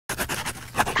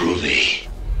groovy.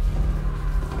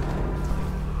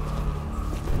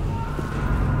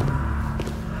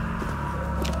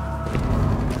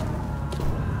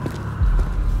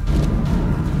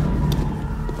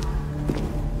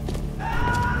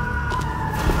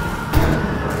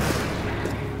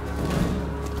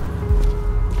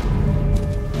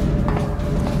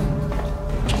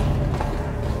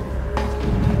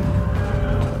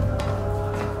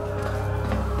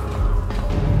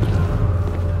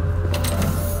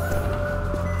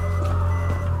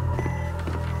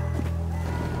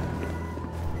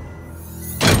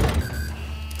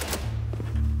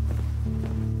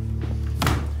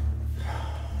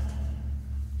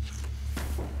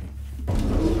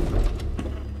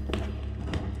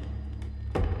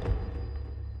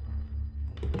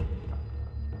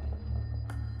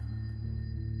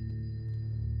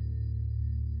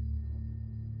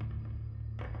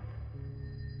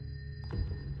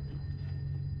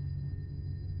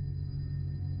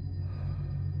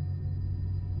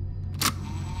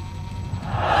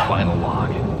 Final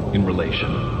log. In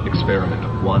relation,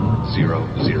 experiment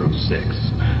 1006.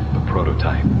 The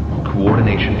prototype.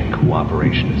 Coordination and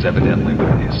cooperation is evidently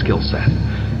within his skill set,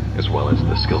 as well as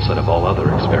the skill set of all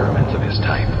other experiments of his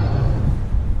type.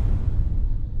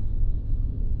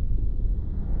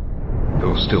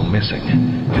 Though still missing,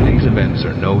 today's events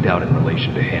are no doubt in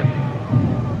relation to him.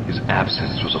 His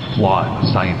absence was a flaw in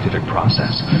the scientific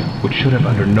process, which should have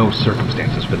under no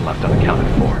circumstances been left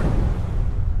unaccounted for.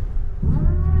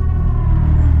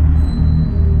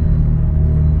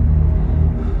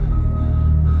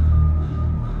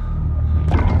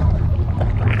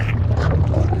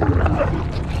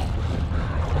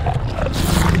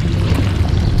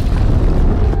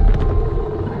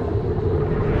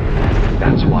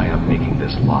 That's why I'm making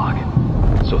this log,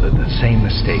 so that the same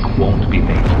mistake won't be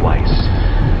made twice.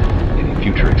 Any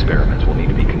future experiments will need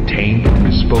to be contained and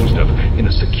disposed of in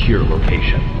a secure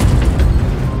location.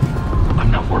 I'm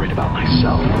not worried about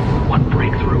myself. One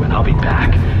breakthrough and I'll be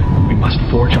back. We must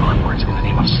forge onwards in the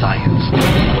name of science.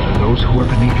 Whether those who are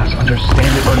beneath us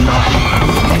understand it or not,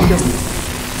 the end of...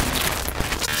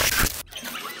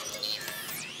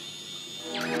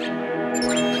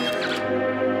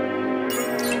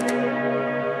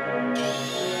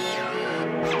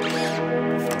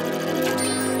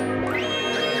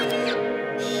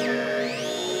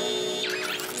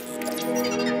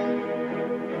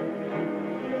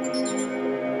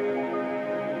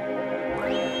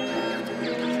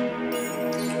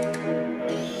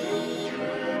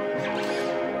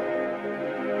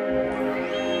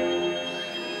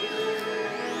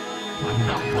 I'm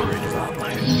not worried about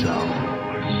myself.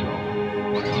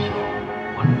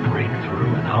 One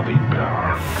breakthrough and I'll be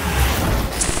back.